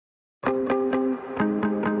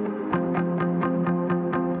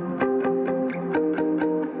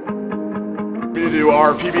do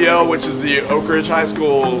our PBL, which is the Oak Ridge High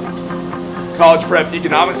School College Prep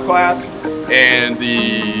Economics class, and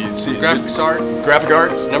the Graphic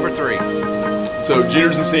Arts. Number 3. So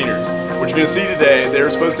juniors and seniors. What you're going to see today, they're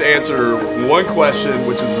supposed to answer one question,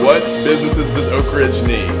 which is what businesses does Oak Ridge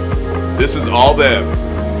need? This is all them.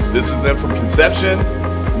 This is them from conception.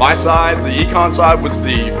 My side, the econ side, was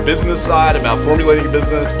the business side about formulating a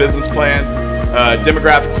business plan,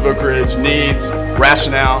 demographics of Oak Ridge, needs,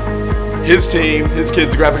 rationale. His team, his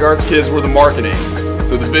kids, the graphic arts kids, were the marketing,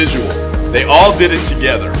 so the visuals. They all did it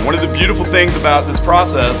together. One of the beautiful things about this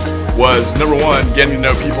process was, number one, getting to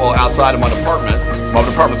know people outside of my department. My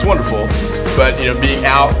department's wonderful, but being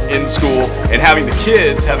out in school and having the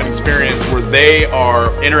kids have an experience where they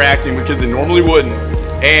are interacting with kids they normally wouldn't,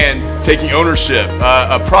 and taking ownership.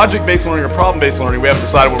 A project-based learning or problem-based learning, we haven't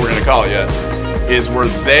decided what we're going to call it yet, is where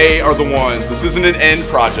they are the ones. This isn't an end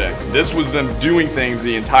project. This was them doing things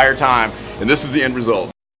the entire time, and this is the end result.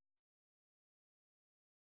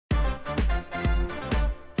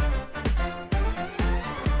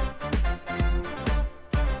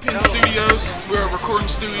 Studios. We're a recording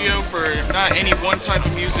studio for not any one type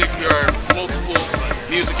of music. We are multiple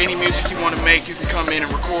music. Any music you want to make, you can come in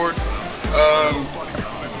and record.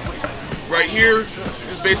 Right here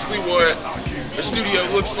is basically what the studio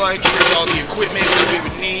looks like. Here's all the equipment that we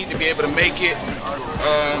would need to be able to make it.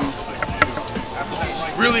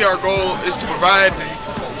 Really, our goal is to provide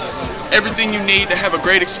everything you need to have a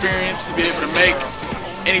great experience, to be able to make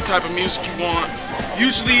any type of music you want.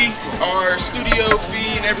 Usually our studio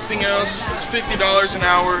fee and everything else is $50 an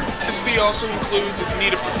hour. This fee also includes if you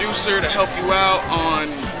need a producer to help you out on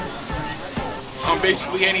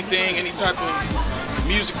basically anything, any type of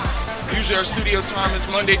music. Usually our studio time is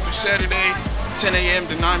Monday through Saturday, 10 a.m.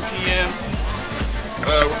 to 9 p.m.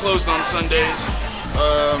 We're closed on Sundays.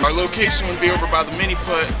 Our location would be over by the Mini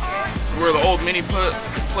Putt, where the old Mini Putt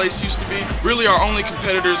place used to be. Really, our only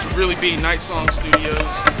competitors would really be Night Song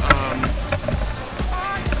Studios.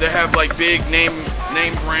 They have like big name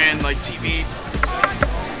brand like TV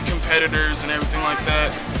competitors and everything like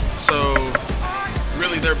that. So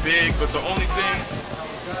really, they're big, but the only thing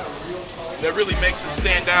that really makes us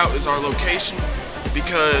stand out is our location,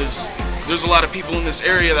 because there's a lot of people in this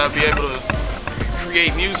area that would be able to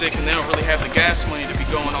create music, and they don't really have the gas money to be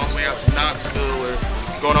going all the way out to Knoxville or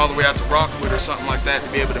going all the way out to Rockwood or something like that to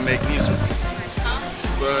be able to make music.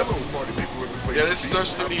 But yeah, this is our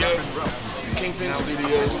studio, Kingpin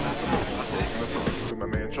Studios. My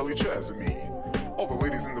man Charlie Chaz and me. All the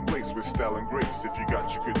ladies in the place with style and grace. If you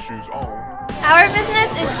got your good shoes on. Our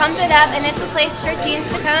business is Pump It Up, and it's a place for teens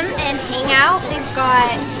to come and hang out. We've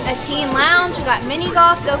got a teen lounge, we've got mini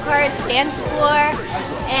golf, go-karts, dance floor,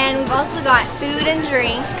 and we've also got food and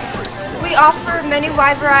drink. We offer many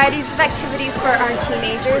wide varieties of activities for our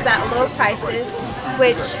teenagers at low prices,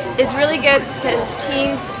 which is really good because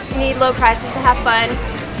teens need low prices to have fun.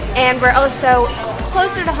 And we're also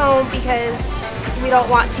closer to home because we don't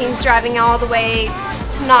want teens driving all the way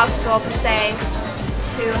to Knoxville per se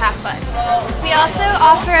to have fun. We also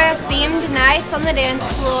offer themed nights on the dance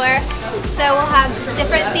floor, so we'll have just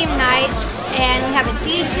different themed nights, and we have a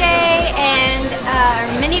DJ, and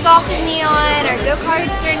our mini golf is neon, our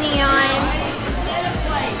go-karts are neon.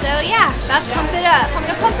 So yeah, that's Pump It Up. Come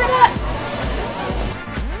to Pump It Up!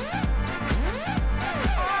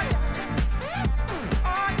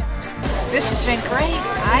 This has been great.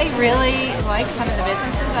 I really like some of the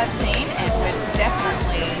businesses I've seen and would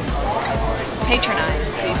definitely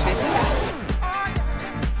patronize these businesses.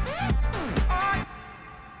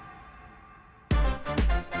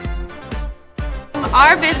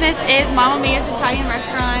 Our business is Mamma Mia's Italian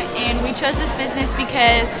Restaurant, and we chose this business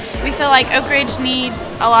because we feel like Oak Ridge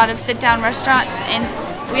needs a lot of sit-down restaurants, and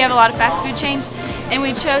we have a lot of fast food chains, and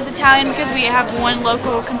we chose Italian because we have one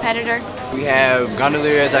local competitor. We have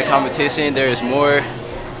Gondolier as our competition. There's more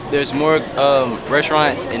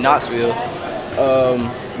restaurants in Knoxville.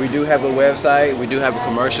 We do have a website, we do have a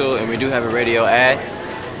commercial, and we do have a radio ad.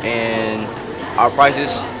 And our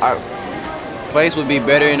place would be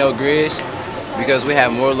better in Oak Ridge because we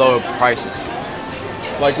have more lower prices.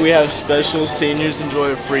 Like we have specials, seniors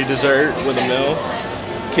enjoy a free dessert with a meal.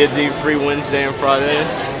 Kids eat free Wednesday and Friday.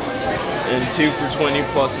 And 2 for $20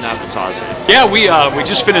 plus an appetizer. Yeah, we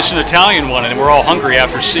just finished an Italian one, and we're all hungry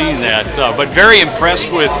after seeing that. But very impressed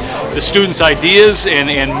with the students' ideas and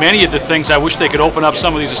many of the things. I wish they could open up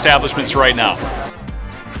some of these establishments right now.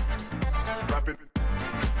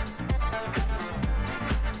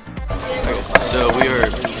 Okay, so we are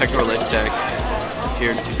Technical Let's Tech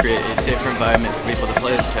here to create create a safer environment for people to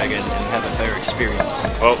play laser tag and have a better experience?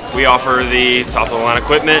 Well, we offer the top-of-the-line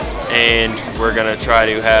equipment, and we're going to try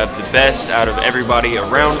to have the best out of everybody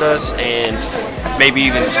around us and maybe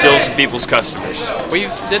even steal some people's customers.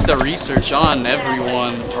 We've did the research on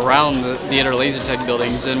everyone around the other laser tag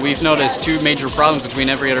buildings, and we've noticed two major problems between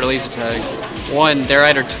every other laser tag. One, they're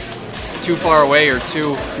either too far away, or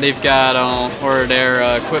two, they've got or their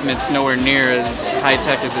equipment's nowhere near as high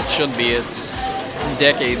tech as it should be. It's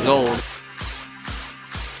decades old.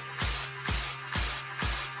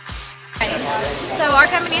 So our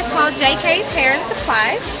company is called JK's Hair and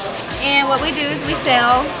Supply, and what we do is we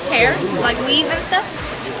sell hair, like weave and stuff.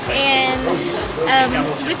 And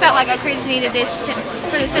we felt like Oak Ridge needed this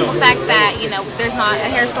for the simple fact that, you know, there's not a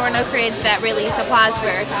hair store in Oak Ridge that really supplies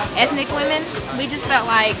for ethnic women. We just felt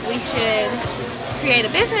like we should create a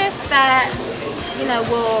business that, you know,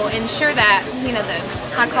 will ensure that, you know, the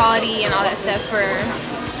high quality and all that stuff for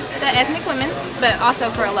the ethnic women, but also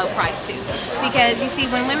for a low price too. Because you see,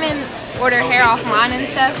 when women order hair offline and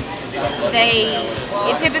stuff,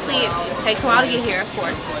 it typically takes a while to get here, of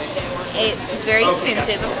course. It's very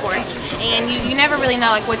expensive, of course, and you never really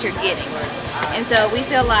know like what you're getting. And so we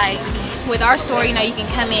feel like with our store, you know, you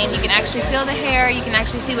can come in, you can actually feel the hair, you can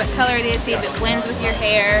actually see what color it is, see if it blends with your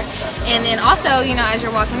hair. And then also, you know, as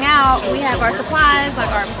you're walking out, we have our supplies,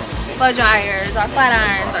 like our blow dryers, our flat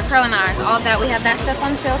irons, our curling irons, all of that. We have that stuff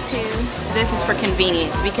on sale too. This is for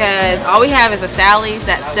convenience, because all we have is a Sally's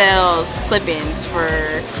that sells clip-ins for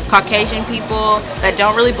Caucasian people that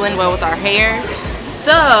don't really blend well with our hair.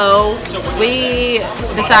 So we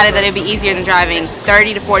decided that it'd be easier than driving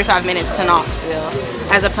 30 to 45 minutes to Knoxville,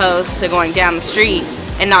 as opposed to going down the street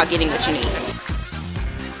and not getting what you need.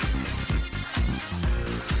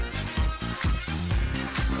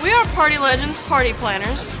 We are Party Legends Party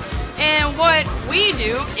Planners, and what we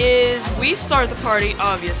do is we start the party,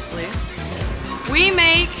 obviously. We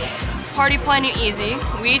make party planning easy.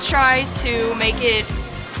 We try to make it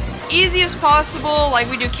easy as possible, like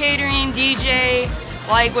we do catering, DJ.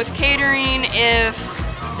 Like with catering, if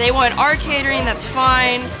they want our catering, that's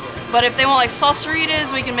fine. But if they want like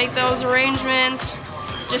salsaritas, we can make those arrangements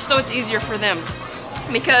just so it's easier for them.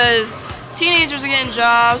 Because teenagers are getting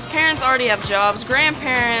jobs, parents already have jobs,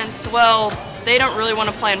 grandparents, well, they don't really want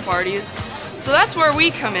to plan parties. So that's where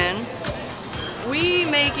we come in. We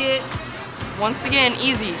make it, once again,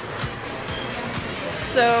 easy.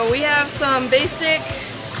 So we have some basic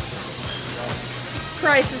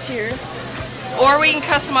prices here. Or we can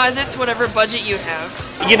customize it to whatever budget you have.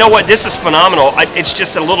 You know what, this is phenomenal. It's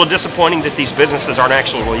just a little disappointing that these businesses aren't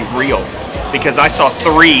actually real, because I saw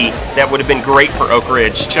 3 that would have been great for Oak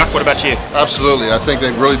Ridge. Chuck, what about you? Absolutely. I think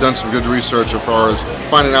they've really done some good research as far as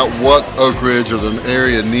finding out what Oak Ridge or the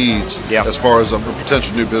area needs as far as a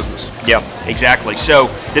potential new business. Yeah, exactly. So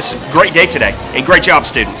this is a great day today, and great job,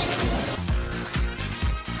 students.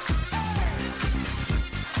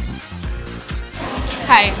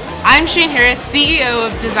 Hi, I'm Shane Harris, CEO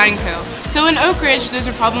of Design Co. So in Oak Ridge, there's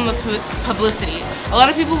a problem with publicity. A lot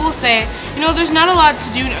of people will say, you know, there's not a lot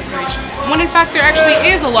to do in Oak Ridge, when in fact there actually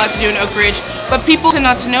is a lot to do in Oak Ridge, but people tend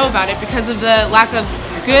not to know about it because of the lack of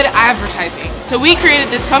good advertising. So we created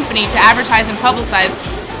this company to advertise and publicize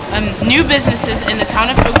new businesses in the town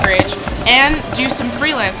of Oak Ridge and do some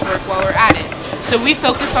freelance work while we're at it. So we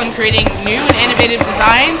focus on creating new and innovative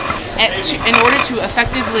designs in order to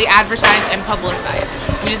effectively advertise and publicize.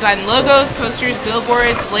 We design logos, posters,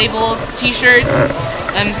 billboards, labels, t-shirts,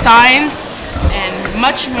 signs, and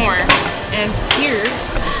much more. And here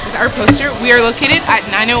is our poster. We are located at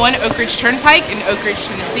 901 Oak Ridge Turnpike in Oak Ridge,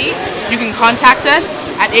 Tennessee. You can contact us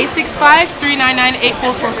at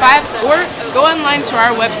 865-399-8445 or go online to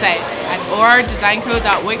our website at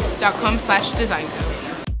ordesignco.wix.com/designco.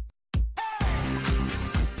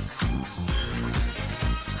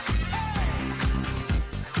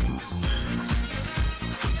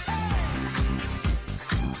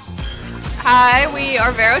 Hi, we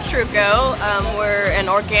are Vero Trucco. We're an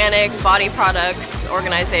organic body products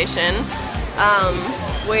organization.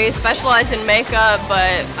 We specialize in makeup,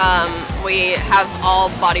 but we have all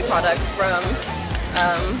body products from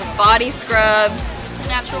body scrubs,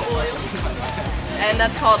 natural oil, and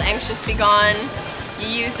that's called Anxious Be Gone. You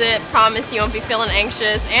use it, promise you won't be feeling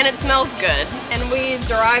anxious, and it smells good. And we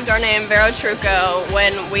derived our name Vero Trucco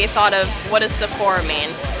when we thought of what does Sephora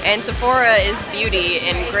mean. And Sephora is beauty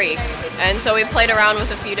in Greek. And so we played around with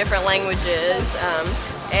a few different languages,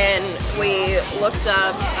 and we looked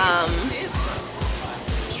up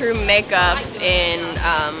true makeup in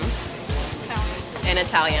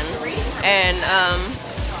Italian. And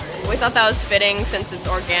we thought that was fitting since it's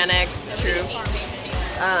organic, true.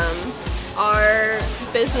 Our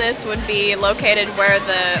business would be located where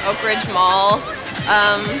the Oak Ridge Mall.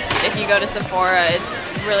 If you go to Sephora, it's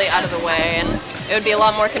really out of the way, and it would be a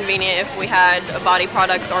lot more convenient if we had a body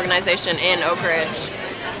products organization in Oak Ridge.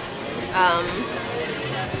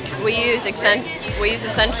 We use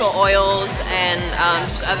essential oils and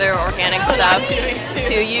just other organic stuff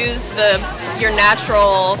to use your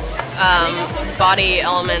natural body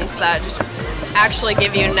elements that just actually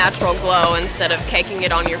give you a natural glow instead of caking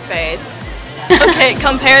it on your face. Okay,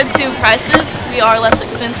 compared to prices, we are less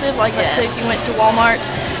expensive. Like, let's say if you went to Walmart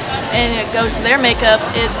and you go to their makeup,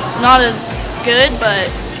 it's not as good, but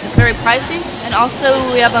it's very pricey. And also,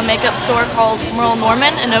 we have a makeup store called Merle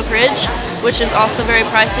Norman in Oak Ridge, which is also very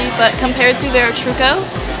pricey. But compared to Vero Truco,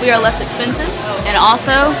 we are less expensive. And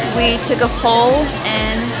also, we took a poll,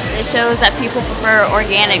 and it shows that people prefer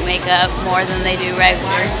organic makeup more than they do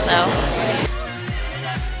regular.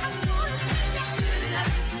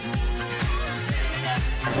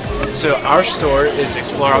 So our store is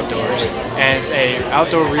Explore Outdoors, and it's an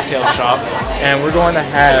outdoor retail shop, and we're going to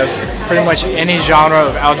have pretty much any genre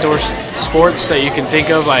of outdoor sports that you can think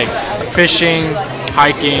of, like fishing,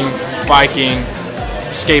 hiking, biking,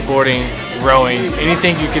 skateboarding, rowing,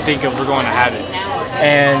 anything you can think of, we're going to have it.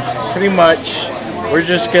 And pretty much we're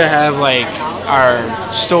just going to have like our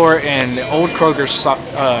store in the old Kroger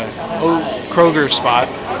spot,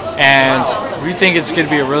 and we think it's going to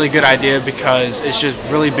be a really good idea because it's just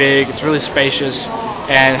really big, it's really spacious,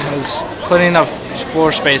 and has plenty enough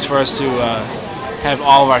floor space for us to have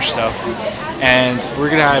all of our stuff. And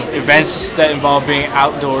we're going to have events that involve being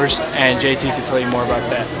outdoors, and JT can tell you more about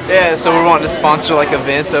that. Yeah, so we're wanting to sponsor like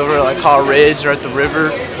events over at like Haw Ridge or at the river,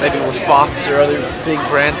 maybe with Fox or other big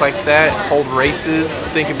brands like that, hold races. I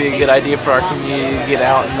think it'd be a good idea for our community to get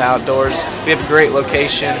out in the outdoors. We have a great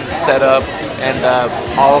location set up, and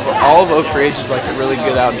all of Oak Ridge is like a really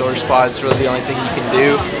good outdoor spot. It's really the only thing you can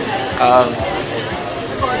do.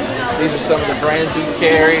 These are some of the brands we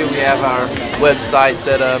carry. We have our website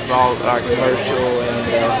set up, all our commercial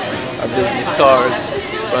and our business cards.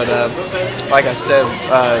 But like I said,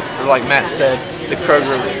 or like Matt said, the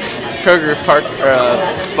Kroger Park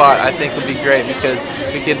spot I think would be great because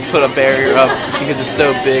we can put a barrier up because it's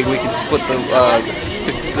so big. We can split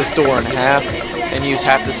the store in half and use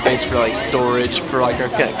half the space for like storage for like our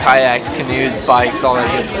kayaks, canoes, bikes, all that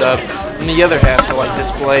good stuff. And the other half for like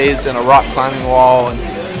displays and a rock climbing wall and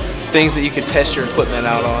things that you could test your equipment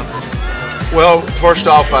out on. Well, first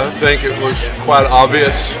off, I think it was quite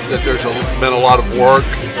obvious that there's been a lot of work,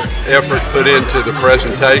 effort put into the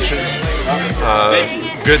presentations,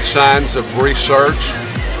 good signs of research,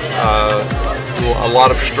 a lot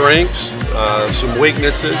of strengths, some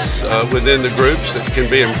weaknesses within the groups that can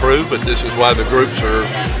be improved, but this is why the groups are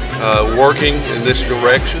working in this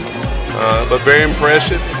direction. But very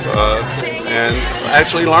impressive, and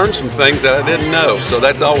actually learned some things that I didn't know, so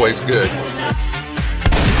that's always good.